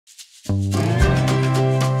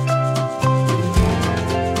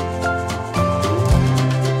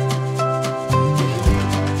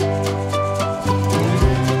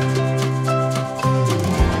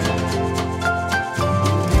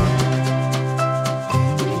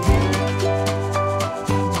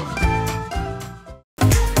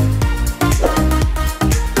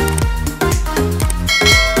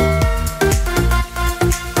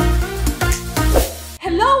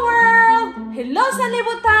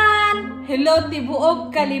everyone! Hello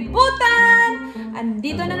tibuog kalibutan!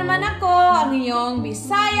 Andito na naman ako, ang iyong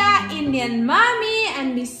BisayaIndian mommy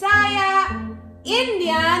and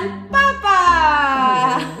BisayaIndian papa!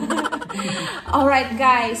 Alright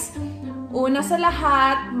guys, una sa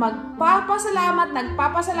lahat,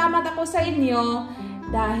 nagpapasalamat ako sa inyo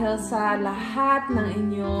dahil sa lahat ng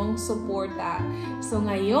inyong suporta. So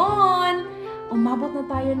ngayon, umabot na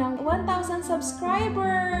tayo ng 1,000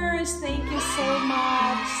 subscribers! Thank you so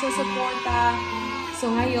much sa suporta. So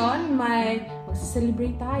ngayon,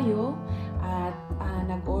 mag-celebrate tayo at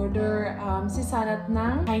nag-order si Sanat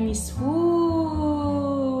ng Chinese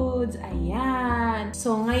foods. Ayan.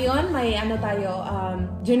 So ngayon, may ano tayo,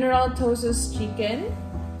 General Tso's chicken.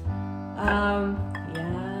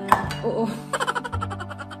 Ayan. Oo.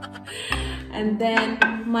 And then,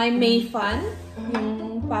 my Mayfan.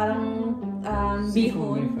 Yung parang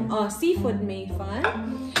bihon. Seafood Mayfan.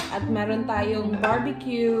 At meron tayong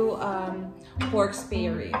barbecue pork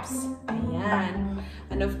spare ribs. Ayan.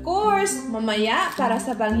 And of course, mamaya, para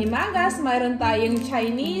sa panghimagas, mayroon tayong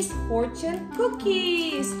Chinese fortune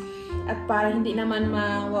cookies. At para hindi naman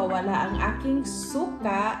mawawala ang aking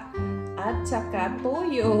suka at saka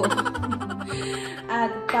toyo.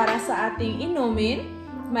 At para sa ating inumin,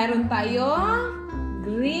 mayroon tayong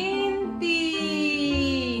green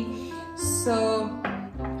tea. So,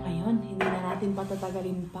 ayun, hindi na natin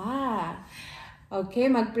patatagalin pa.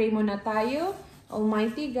 Okay, mag-pray muna tayo.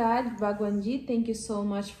 Almighty God, Bhagwanji, thank you so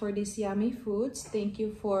much for these yummy foods. Thank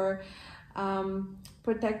you for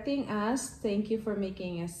protecting us. Thank you for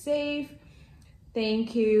making us safe.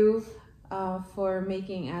 Thank you for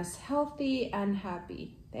making us healthy and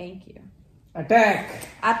happy. Thank you. Attack!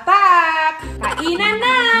 Attack! Kainan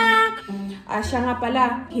na! Siya nga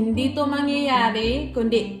pala, hindi to mangyayari,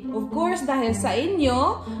 kundi, of course, dahil sa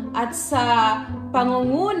inyo at sa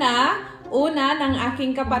pangunguna, una, ng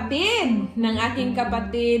aking kapatid. Mga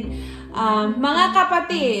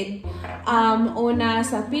kapatid, una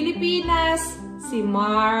sa Pilipinas, si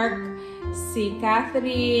Mark, si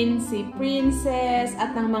Catherine, si Princess,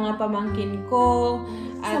 at ng mga pamangkin ko.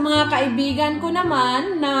 At sa mga kaibigan ko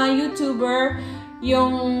naman na YouTuber,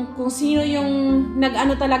 kung sino yung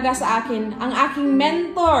nag-ano talaga sa akin, ang aking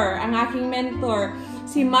mentor,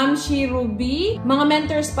 si Ma'am Shi Ruby. Mga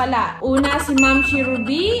mentors pala. Una si Ma'am Shi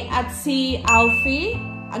Ruby at si Alfie.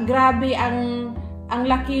 Grabe ang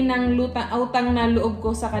laki ng utang na loob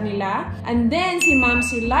ko sa kanila. And then si Ma'am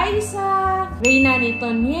si Liza, Reyna ni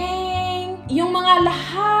Tonyeng, yung mga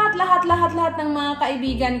lahat ng mga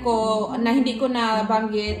kaibigan ko na hindi ko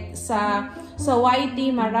nabanggit sa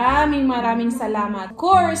YT, maraming salamat. Of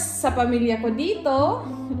course, sa pamilya ko dito,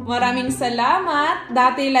 maraming salamat.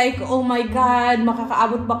 Dati like, oh my God,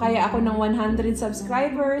 makakaabot ba kaya ako ng 100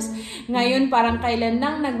 subscribers? Ngayon, parang kailan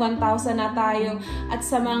nang nag-1,000 na tayo. At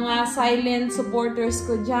sa mga silent supporters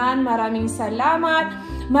ko dyan, maraming salamat.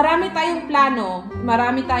 Marami tayong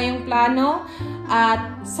plano.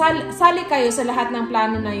 At sali kayo sa lahat ng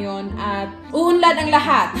plano na yon at uunlad ang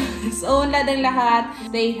lahat.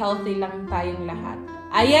 Stay healthy lang tayong lahat.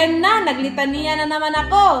 Ayan na, naglitaniya na naman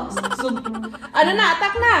ako.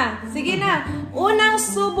 Attack na. Sige na. Unang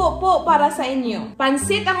subo po para sa inyo.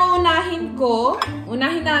 Pansit ang unahin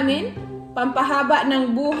namin. Pampahaba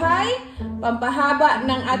ng buhay, pampahaba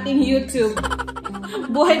ng ating YouTube.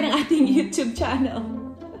 Buhay ng ating YouTube channel.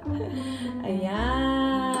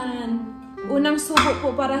 Ayan. Unang subo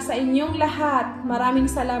po para sa inyong lahat. Maraming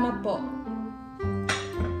salamat po.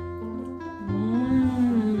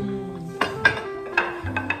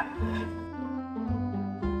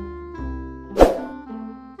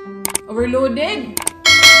 Overloaded.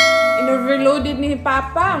 In-overloaded ni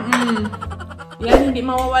Papa. Yan, hindi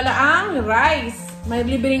mawawala ang rice. May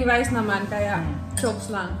libreng rice naman, kaya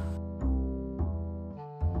chokes lang.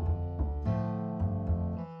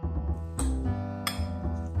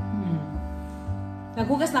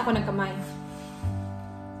 Naghugas na ako ng kamay.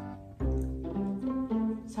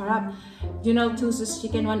 Sarap. General Tso's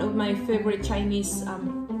chicken, one of my favorite Chinese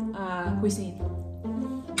cuisine.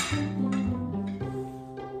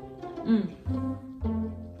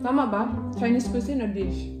 Tama ba? Chinese cuisine or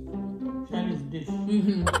dish? Chinese dish.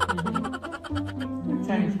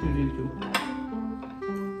 Chinese cuisine too.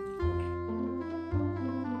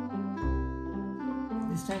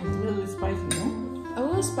 This Chinese is a little spicy, no? A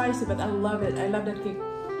little spicy, but I love it. I love that cake.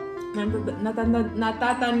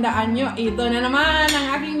 Natatandaan nyo, ito na naman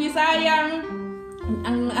ang aking Bisayang,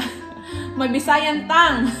 may Bisayan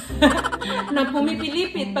tang na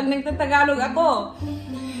pumipilipit pag nagtatagalog ako.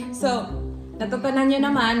 So, natutunan nyo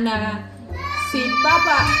naman na si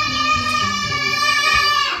Papa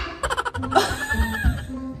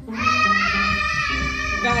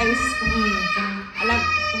guys.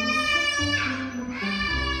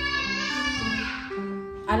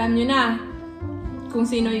 Alam nyo na kung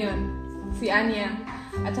sino yun. Si Anya.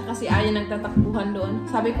 At saka si Aya nagtatakbuhan doon.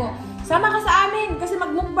 Sabi ko, sama ka sa amin kasi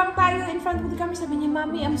magmukbang tayo in front of the camera. Sabi niya,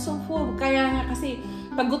 Mami, I'm so full. Kaya nga kasi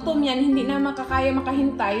pag gutom yan, hindi na makakaya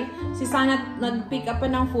makahintay. Si Sana nag-pick up pa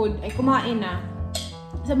ng food, ay kumain na.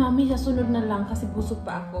 Sa Mami, sa sunod na lang kasi busog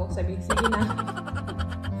pa ako. Sabi, sige na.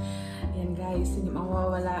 Yan guys, hindi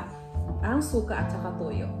mawawala ang suka at saka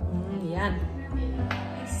toyo. Yan.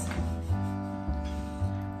 Nice.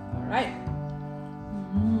 Alright.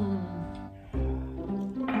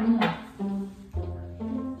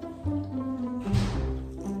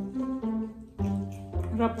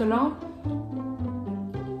 Sarap to lang.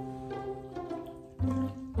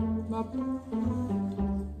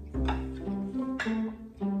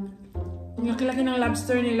 Ang laki-laki ng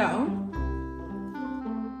lobster nila, oh.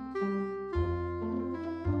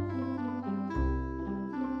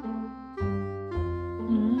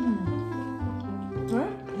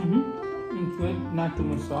 It's good. Not too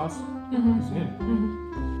much sauce. It's good.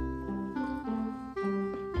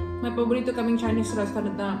 May paborito kaming Chinese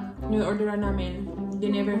restaurant na ni-orderan namin. They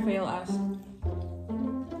never fail us.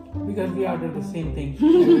 Because we order the same thing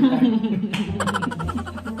every time.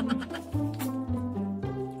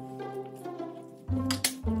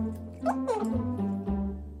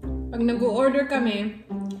 Pag nag-order kami,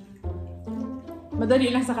 madali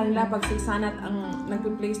lang sa kanila pag si Sanat ang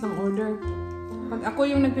nag-place ng order. Pag ako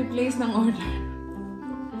yung nag-place ng order,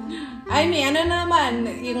 ay may ano na naman,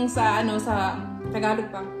 yung sa Tagalog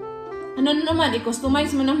pa. Ano naman,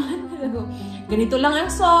 i-customize mo naman. Ganito lang ang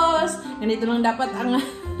sauce, ganito lang dapat ang...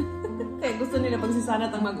 Kaya gusto nila pag si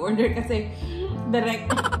Sanat ang mag-order kasi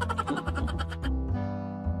direct.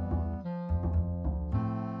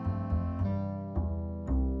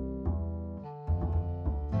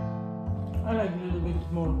 I like a little bit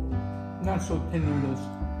more, not so thin noodles.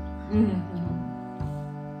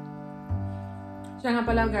 Siya nga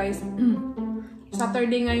pala guys,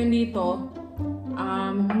 Saturday ngayon dito,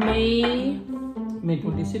 May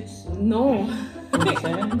 26? No.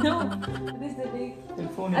 27? No. What is the date?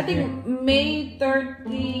 Telephone I think May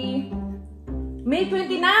 30... May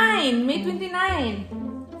 29! May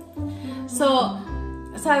 29! So,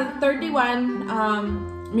 sa 31,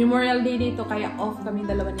 Memorial Day dito, kaya off kami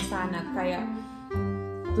dalawa ni Sanat. Kaya,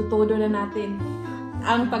 tutudo na natin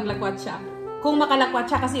ang paglakwat siya. Kung makalakwat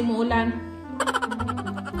siya kasi umuulan.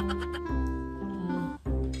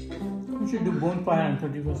 We should do bonfire on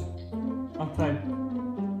 31st. Outside.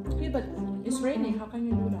 Okay, but it's raining. How can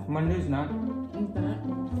you do that? Monday is not.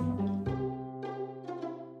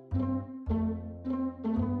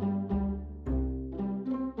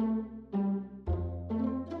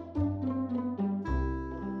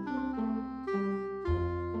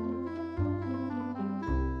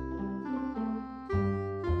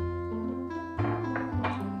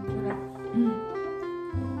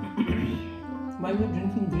 Why are you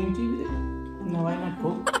drinking green tea with it? No, why not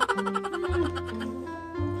Coke?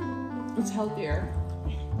 It's healthier.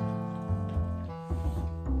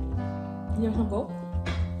 You have some Coke?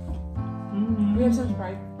 We have some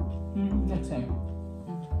Sprite. Next time.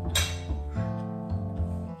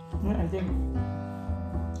 Yeah, I think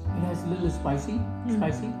it has a little spicy.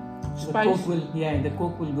 Spicy. The Spice. Coke will, the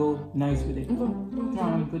Coke will go nice with it. Okay. No,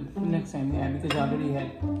 I'm good for next time, because I already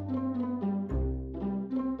had.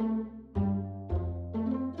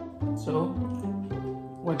 So,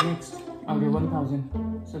 what next? After 1,000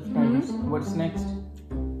 subscribers, what's next?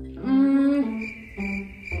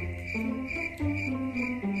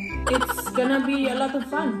 It's gonna be a lot of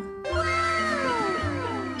fun.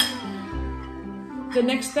 The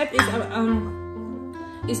next step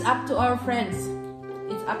is up to our friends.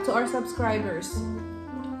 It's up to our subscribers.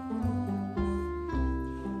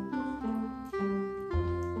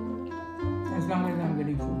 As long as I'm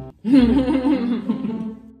getting food.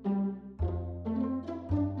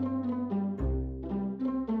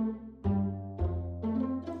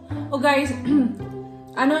 Oh guys,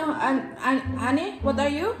 Annie, what are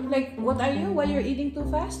you? Like, what are you? Why you're eating too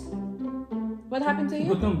fast? What happened to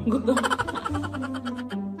you? Gutom. Gutom.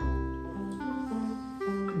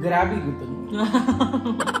 Grabe gutom.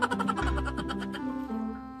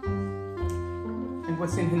 And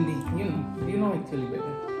what's in Hindi? You know actually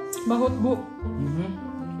better. Bahut bu.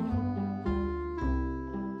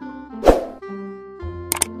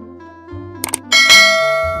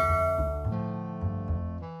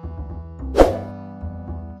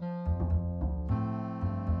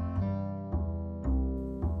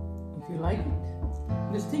 If you like it,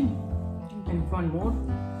 this thing. And if you want more,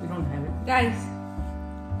 you don't have it. Guys,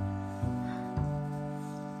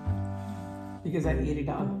 because I ate it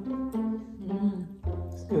all.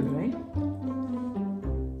 It's good, right?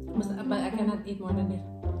 But I cannot eat more than this.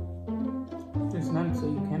 There's none, so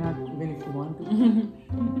you cannot even if you want to.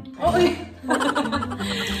 Oh,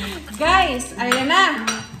 guys, ayan na.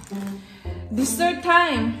 Dessert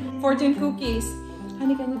time. 14 cookies.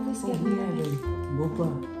 Honey, can you please Oh, get we me? have a boba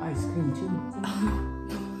ice cream too.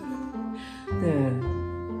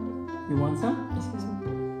 You want some? Excuse me.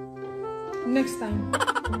 Next time.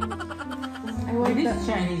 I want It is that.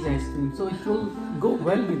 Chinese ice cream, so it will go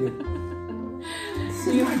well with it.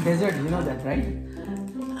 So you have dessert, you know that, right?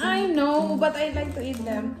 I know, but I like to eat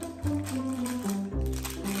them.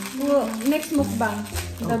 Well, next mukbang.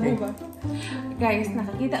 The Okay. boba. Guys,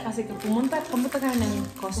 nakakita kasi pumunta ka ng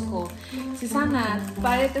Costco. Si Sana,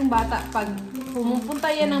 para itong bata, pag pumupunta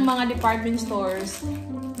yan ng mga department stores,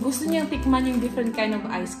 gusto niyang tikman yung different kind of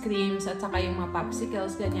ice creams at saka yung mga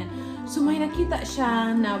popsicles, ganyan. So may nakita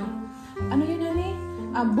siya na, ano yun nani?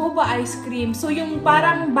 Boba ice cream. So yung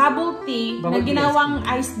parang bubble tea Bubble na tea ginawang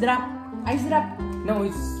ice drop. Ice drop. No,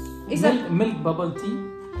 it's Is milk bubble tea.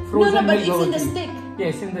 No, Frozen but milk it's bubble in the tea. stick.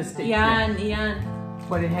 Yes, in the stick. Yan, yan.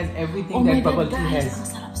 But it has everything Oh my that bubble God, tea guys, has. ang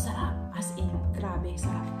sarap-sarap. As in, grabe,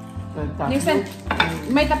 sarap. The Next time,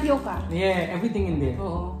 tapioca. may tapioca. Yeah, everything in there.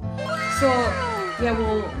 Oo. So, yeah,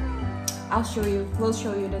 I'll show you. We'll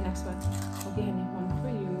show you the next one. Okay, honey, one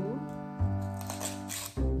for you.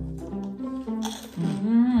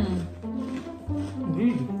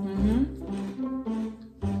 Really?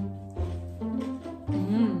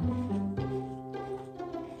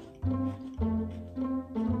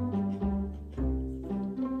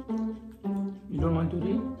 You don't want to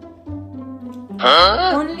read?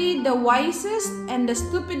 Only the wisest and the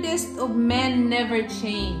stupidest of men never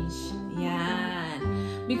change. Yan.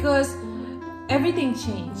 Because everything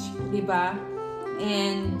changed, diba?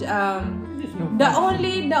 And There's no the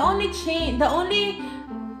question. only change.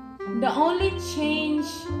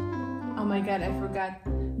 Oh my God, I forgot.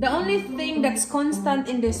 The only thing that's constant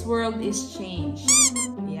in this world is change.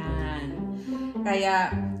 Yan. Kaya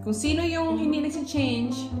kung sino yung hindi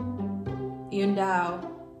nagsi-change, yun daw.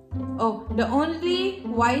 Oh, the only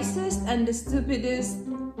wisest and the stupidest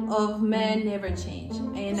of men never change.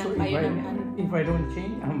 Ayun So ang ayun ang if I don't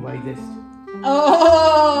change, I'm wisest.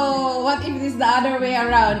 Oh, what if it's the other way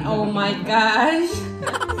around? Oh my gosh.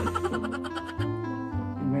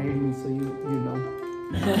 You married me, so you know.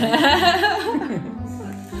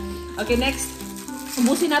 Okay, next.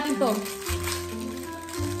 Ubusin natin to.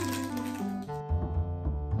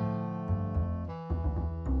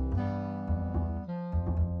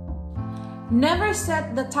 Never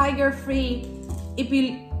set the tiger free if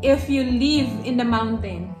you live in the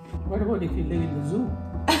mountain. What about if you live in the zoo?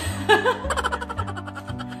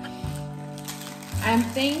 I'm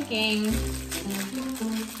thinking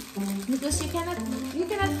because you cannot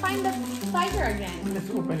find the tiger again.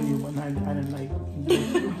 Let's open new one. I don't like.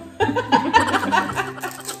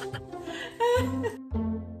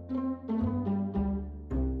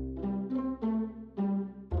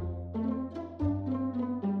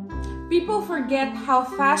 People forget how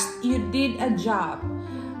fast you did a job,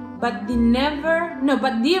 but they remember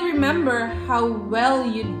how well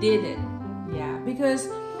you did it. Yeah, because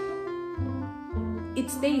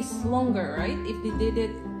it stays longer, right? If they did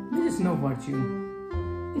it. This is no fortune.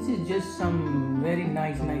 This is just some very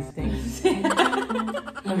nice things. Okay,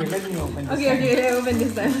 let me open this. Okay, open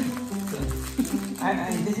this time.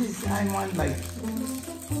 I want like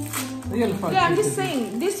real fortune. Yeah, I'm just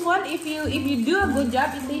saying, this one, if you do a good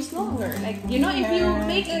job, it stays longer. Like, you know, if you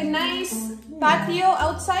make a nice patio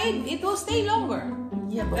outside, it will stay longer.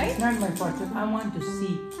 Yeah, but right? it's not my fortune. I want to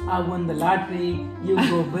see. I won the lottery. You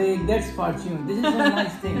go big. That's fortune. This is some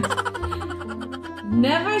nice things.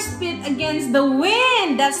 Never spit against the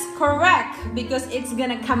wind. That's correct, because it's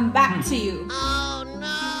gonna come back to you. Oh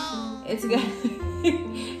no! It's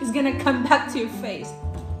gonna come back to your face.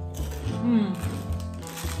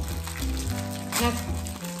 Next.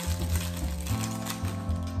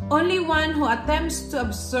 Only one who attempts to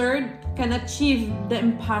absurd can achieve the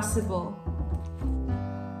impossible.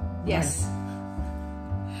 Yes.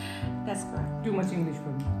 That's correct. Too much English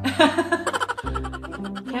for me.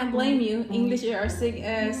 Can't blame you. English is our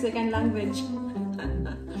second language.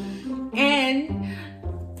 And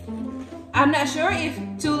I'm not sure if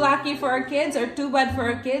too lucky for our kids or too bad for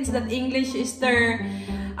our kids that English is their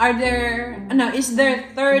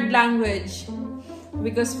third language.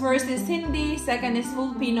 Because first is Hindi, second is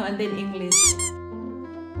Filipino, and then English.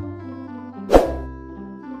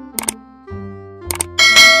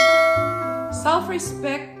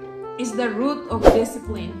 Self-respect is the root of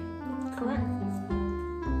discipline. Correct.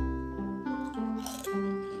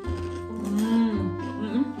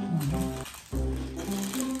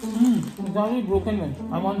 It's already broken one.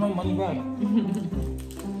 I want my money back.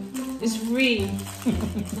 It's free.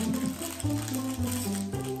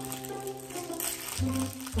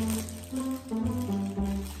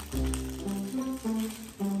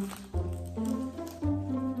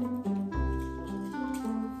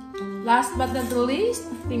 Last but not the least,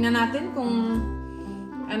 tingnan natin kung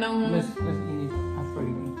anong... Let's eat it after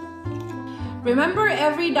eating. Remember,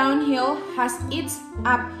 every downhill has its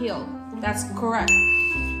uphill. That's correct.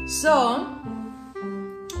 So,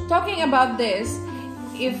 talking about this,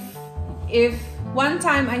 if one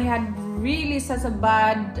time I had really such a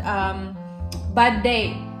bad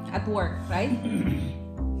day at work, right?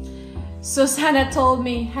 So Sana told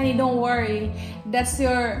me, honey, don't worry. That's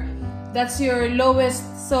your lowest.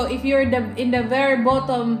 So if you're in the very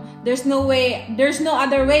bottom, there's no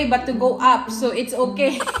other way but to go up. So it's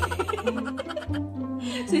okay.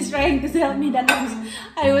 So he's trying to tell me that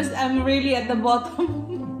I'm really at the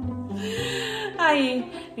bottom.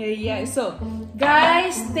 Yeah. So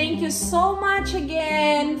guys, thank you so much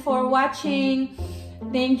again for watching.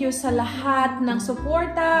 Thank you sa lahat ng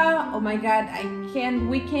suporta. Oh my God,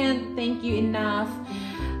 we can't thank you enough.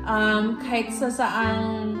 Kahit sa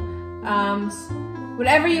saang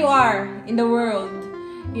wherever you are in the world,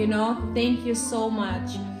 you know, thank you so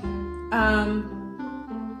much.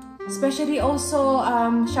 Especially also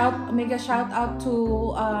mega shout out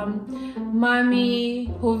to Mommy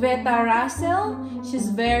Joveta Russell. She's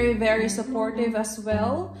very, very supportive as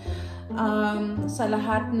well. Sa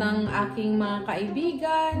lahat ng aking mga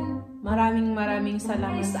kaibigan, maraming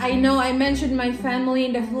salamat. I know I mentioned my family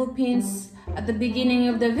in the Philippines at the beginning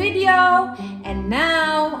of the video, and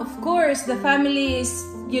now of course the family is,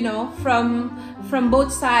 you know, from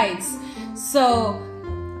both sides. So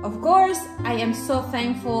of course I am so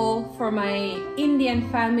thankful for my Indian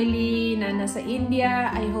family na nasa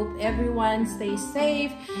India. I hope everyone stays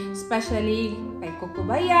safe, especially kay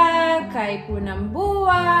Kukubaya, kay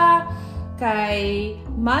Punambua, kay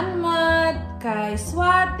Manmat, kay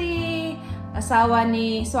Swati, asawa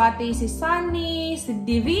ni Swati si Sunny, si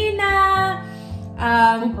Divina,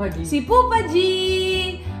 si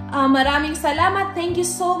Pupaji. Maraming salamat. Thank you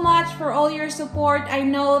so much for all your support. I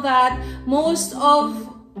know that most of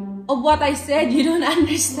what I said you don't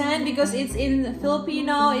understand because it's in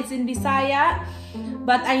Filipino, it's in Bisaya.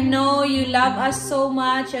 But I know you love us so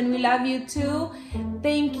much and we love you too.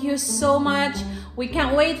 Thank you so much. We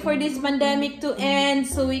can't wait for this pandemic to end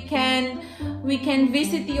so we can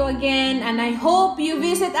visit you again, and I hope you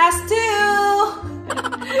visit us too.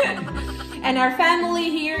 And our family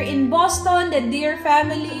here in Boston, the dear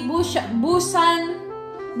family, Busan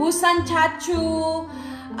Chachu,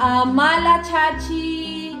 Mala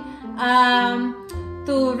Chachi,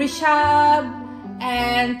 to Rishab,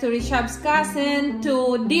 and to Rishab's cousin,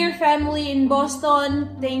 to dear family in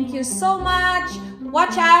Boston, thank you so much.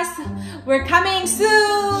 Watch us. We're coming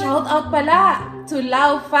soon. Shout out pala to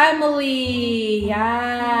Lau family.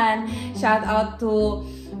 Yan. Shout out to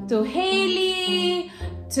Hailey,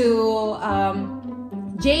 to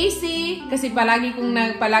JC, kasi palagi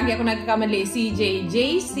ako nagkamali, CJ,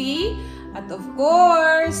 JC, at of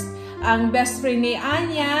course, ang best friend ni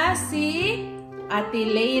Anya, si Ate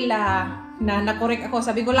Leila. Nakorek ako.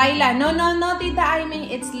 Sabi ko, Laila. No, tita, I mean,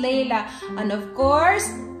 it's Leila. And of course,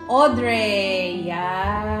 Audrey.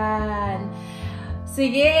 Yan.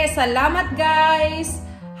 Sige, salamat guys.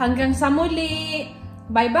 Hanggang sa muli.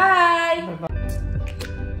 Bye-bye.